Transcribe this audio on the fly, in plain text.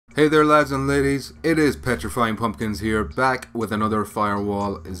Hey there lads and ladies, it is Petrifying Pumpkins here, back with another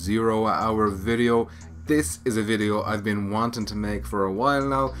Firewall Zero Hour video. This is a video I've been wanting to make for a while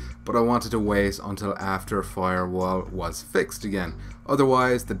now, but I wanted to wait until after Firewall was fixed again.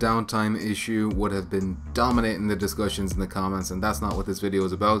 Otherwise, the downtime issue would have been dominating the discussions in the comments, and that's not what this video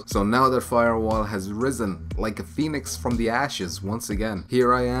is about. So now that Firewall has risen like a phoenix from the ashes once again,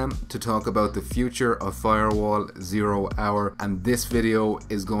 here I am to talk about the future of Firewall Zero Hour, and this video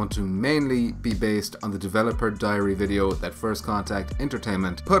is going to mainly be based on the developer diary video that First Contact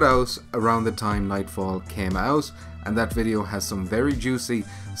Entertainment put out around the time Nightfall came out, and that video has some very juicy,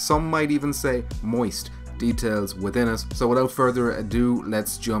 some might even say moist, details within it. So without further ado,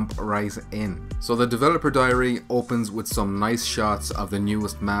 let's jump right in. So the developer diary opens with some nice shots of the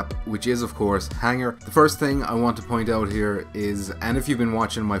newest map, which is of course Hangar. The first thing I want to point out here is, and if you've been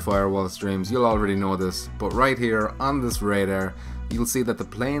watching my Firewall streams you'll already know this, but right here on this radar you'll see that the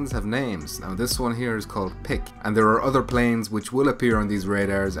planes have names. Now this one here is called Pick, and there are other planes which will appear on these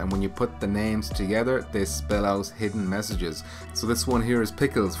radars, and when you put the names together they spell out hidden messages. So this one here is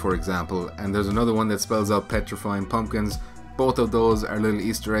Pickles, for example, and there's another one that spells out Petrifying Pumpkins. Both of those are little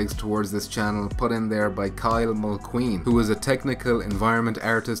Easter eggs towards this channel put in there by Kyle Mulqueen, who is a technical environment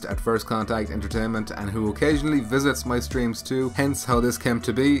artist at First Contact Entertainment and who occasionally visits my streams too, hence how this came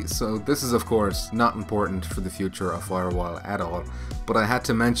to be. So this is of course not important for the future of Firewall at all, but I had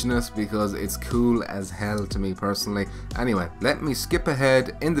to mention it because it's cool as hell to me personally. Anyway, let me skip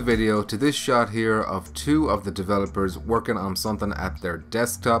ahead in the video to this shot here of two of the developers working on something at their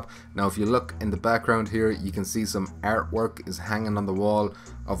desktop. Now if you look in the background here you can see some artwork is hanging on the wall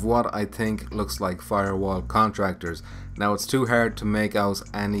of what I think looks like Firewall contractors. Now it's too hard to make out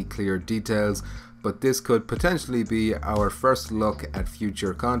any clear details, but this could potentially be our first look at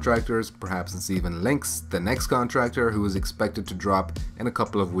future contractors. Perhaps it's even Lynx, the next contractor, who is expected to drop in a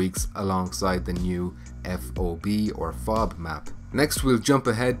couple of weeks alongside the new FOB or FOB map. Next we'll jump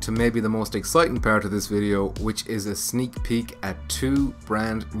ahead to maybe the most exciting part of this video, which is a sneak peek at two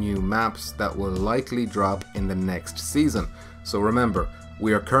brand new maps that will likely drop in the next season. So remember,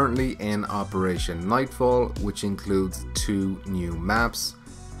 we are currently in Operation Nightfall, which includes two new maps,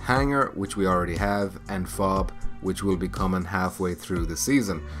 Hangar, which we already have, and FOB, which will be coming halfway through the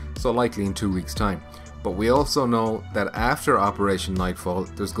season, so likely in 2 weeks time. But we also know that after Operation Nightfall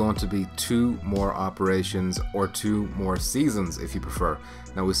there's going to be two more operations, or two more seasons if you prefer.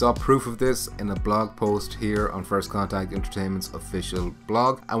 Now we saw proof of this in a blog post here on First Contact Entertainment's official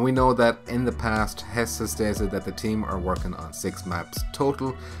blog, and we know that in the past Hess has stated that the team are working on 6 maps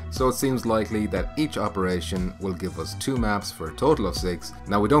total, so it seems likely that each operation will give us 2 maps for a total of 6.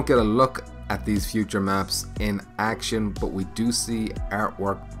 Now we don't get a look at these future maps in action, but we do see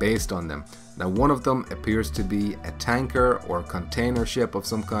artwork based on them. Now one of them appears to be a tanker or container ship of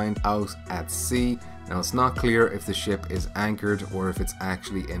some kind out at sea. Now it's not clear if the ship is anchored or if it's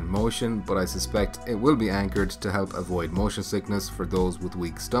actually in motion, but I suspect it will be anchored to help avoid motion sickness for those with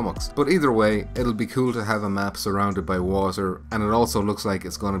weak stomachs. But either way, it'll be cool to have a map surrounded by water, and it also looks like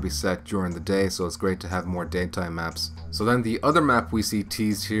it's going to be set during the day, so it's great to have more daytime maps. So then the other map we see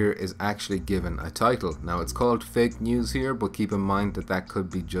teased here is actually given a title. Now it's called Fake News here, but keep in mind that that could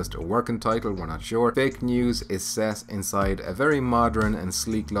be just a working title, we're not sure. Fake News is set inside a very modern and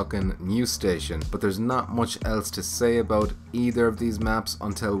sleek looking news station, but there's not much else to say about either of these maps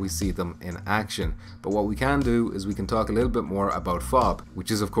until we see them in action. But what we can do is we can talk a little bit more about FOB, which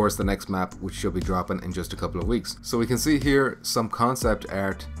is of course the next map, which should be dropping in just a couple of weeks. So we can see here some concept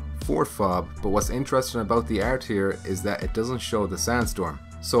art for FOB, but what's interesting about the art here is that it doesn't show the sandstorm.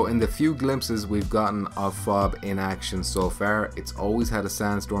 So in the few glimpses we've gotten of FOB in action so far, it's always had a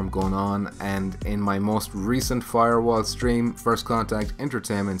sandstorm going on, and in my most recent Firewall stream, First Contact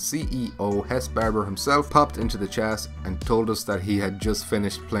Entertainment CEO Hess Barber himself popped into the chat and told us that he had just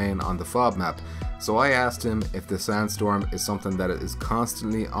finished playing on the FOB map. So I asked him if the sandstorm is something that is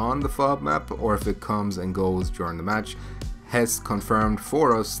constantly on the FOB map or if it comes and goes during the match. Hess confirmed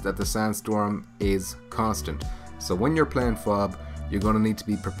for us that the sandstorm is constant. So when you're playing FOB, you're going to need to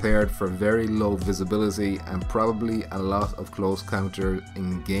be prepared for very low visibility and probably a lot of close counter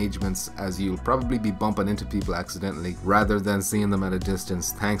engagements, as you'll probably be bumping into people accidentally rather than seeing them at a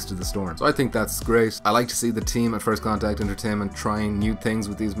distance thanks to the storm. So I think that's great. I like to see the team at First Contact Entertainment trying new things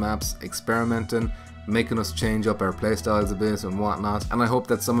with these maps, experimenting, making us change up our playstyles a bit and whatnot, and I hope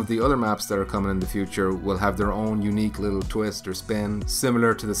that some of the other maps that are coming in the future will have their own unique little twist or spin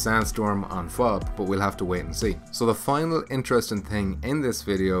similar to the sandstorm on FOB, but we'll have to wait and see. So the final interesting thing in this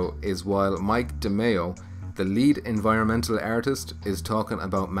video is while Mike DeMeo The lead environmental artist is talking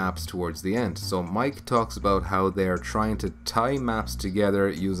about maps towards the end. So Mike talks about how they're trying to tie maps together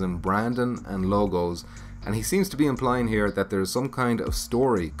using branding and logos, and he seems to be implying here that there's some kind of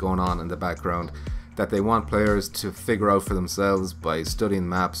story going on in the background that they want players to figure out for themselves by studying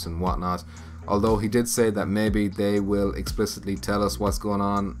maps and whatnot. Although he did say that maybe they will explicitly tell us what's going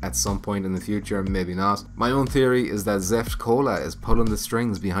on at some point in the future, maybe not. My own theory is that Zeft Cola is pulling the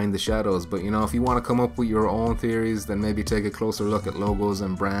strings behind the shadows, but you know, if you want to come up with your own theories, then maybe take a closer look at logos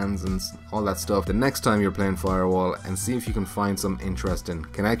and brands and all that stuff the next time you're playing Firewall and see if you can find some interesting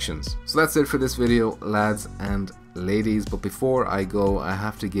connections. So that's it for this video, lads and ladies, but before I go, I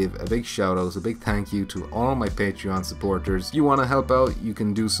have to give a big shout out, a big thank you to all my Patreon supporters. If you want to help out, you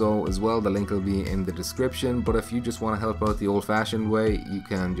can do so as well. The link will be in the description, but if you just want to help out the old fashioned way, you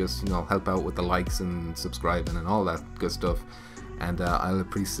can just, you know, help out with the likes and subscribing and all that good stuff, and I'll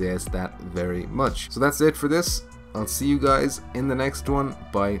appreciate that very much. So that's it for this. I'll see you guys in the next one.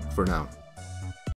 Bye for now.